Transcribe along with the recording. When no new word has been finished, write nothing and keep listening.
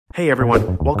Hey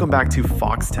everyone, welcome back to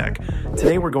Foxtecc.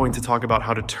 Today we're going to talk about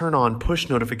how to turn on push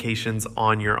notifications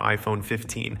on your iPhone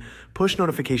 15. Push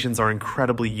notifications are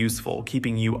incredibly useful,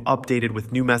 keeping you updated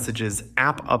with new messages,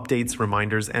 app updates,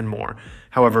 reminders, and more.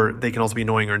 However, they can also be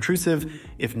annoying or intrusive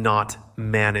if not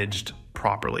managed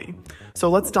properly. So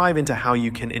let's dive into how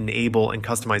you can enable and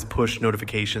customize push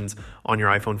notifications on your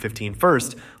iPhone 15.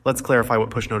 First, let's clarify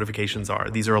what push notifications are.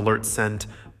 These are alerts sent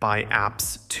by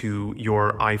apps to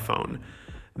your iPhone.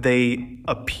 They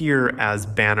appear as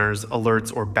banners,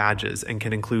 alerts, or badges and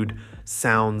can include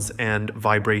sounds and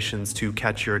vibrations to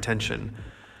catch your attention.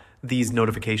 These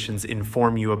notifications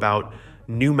inform you about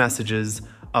new messages,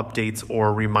 updates,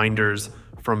 or reminders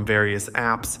from various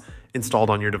apps installed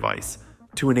on your device.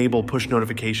 To enable push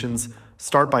notifications,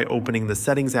 start by opening the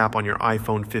Settings app on your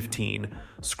iPhone 15.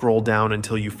 Scroll down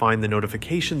until you find the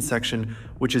Notifications section,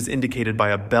 which is indicated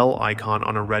by a bell icon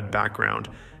on a red background.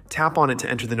 Tap on it to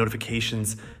enter the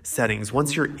notifications settings.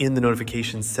 Once you're in the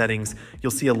notifications settings, you'll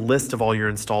see a list of all your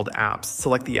installed apps.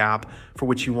 Select the app for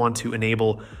which you want to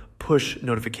enable push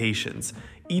notifications.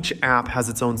 Each app has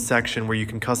its own section where you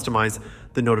can customize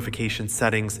the notification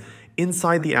settings.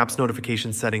 Inside the app's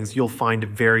notification settings, you'll find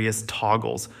various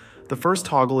toggles. The first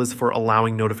toggle is for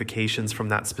allowing notifications from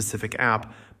that specific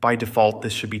app. By default,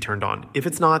 this should be turned on. If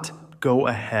it's not, go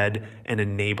ahead and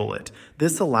enable it.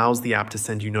 This allows the app to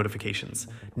send you notifications.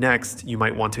 Next, you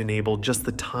might want to enable just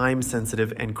the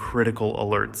time-sensitive and critical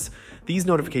alerts. These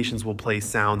notifications will play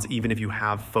sounds even if you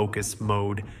have focus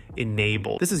mode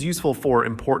enabled. This is useful for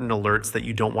important alerts that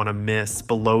you don't want to miss.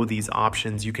 Below these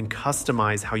options, you can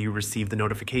customize how you receive the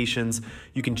notifications.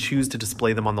 You can choose to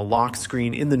display them on the lock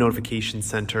screen in the notification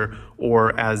center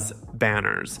or as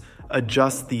banners.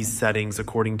 Adjust these settings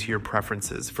according to your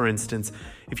preferences. For instance,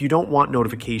 if you don't want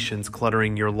notifications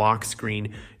cluttering your lock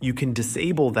screen, you can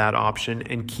disable that option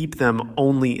and keep them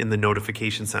only in the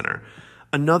notification center.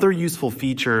 Another useful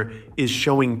feature is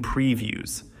showing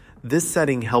previews. This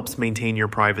setting helps maintain your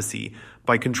privacy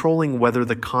by controlling whether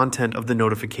the content of the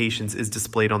notifications is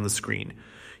displayed on the screen.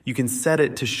 You can set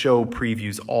it to show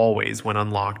previews always when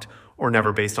unlocked or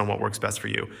never based on what works best for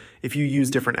you. If you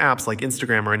use different apps like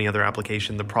Instagram or any other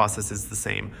application, the process is the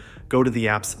same. Go to the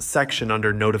apps section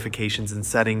under notifications and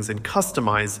settings and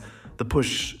customize the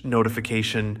push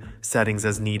notification settings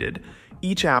as needed.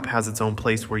 Each app has its own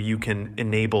place where you can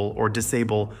enable or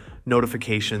disable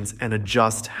notifications and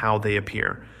adjust how they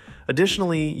appear.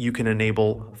 Additionally, you can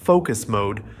enable focus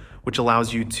mode, which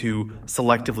allows you to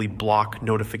selectively block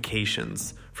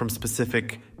notifications from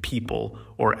specific people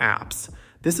or apps.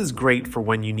 This is great for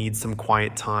when you need some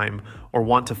quiet time or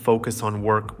want to focus on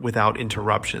work without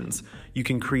interruptions. You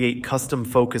can create custom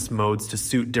focus modes to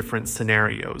suit different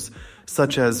scenarios,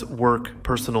 such as work,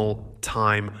 personal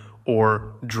time,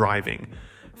 or driving.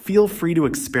 Feel free to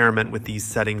experiment with these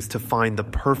settings to find the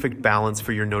perfect balance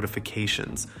for your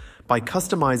notifications. By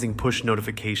customizing push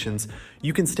notifications,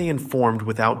 you can stay informed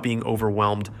without being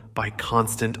overwhelmed by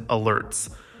constant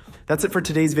alerts. That's it for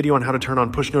today's video on how to turn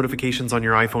on push notifications on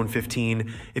your iPhone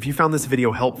 15. If you found this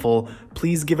video helpful,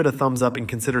 please give it a thumbs up and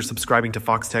consider subscribing to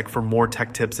Foxtecc for more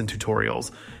tech tips and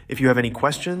tutorials. If you have any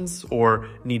questions or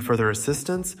need further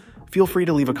assistance, feel free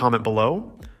to leave a comment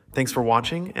below. Thanks for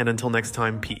watching, and until next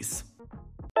time, peace.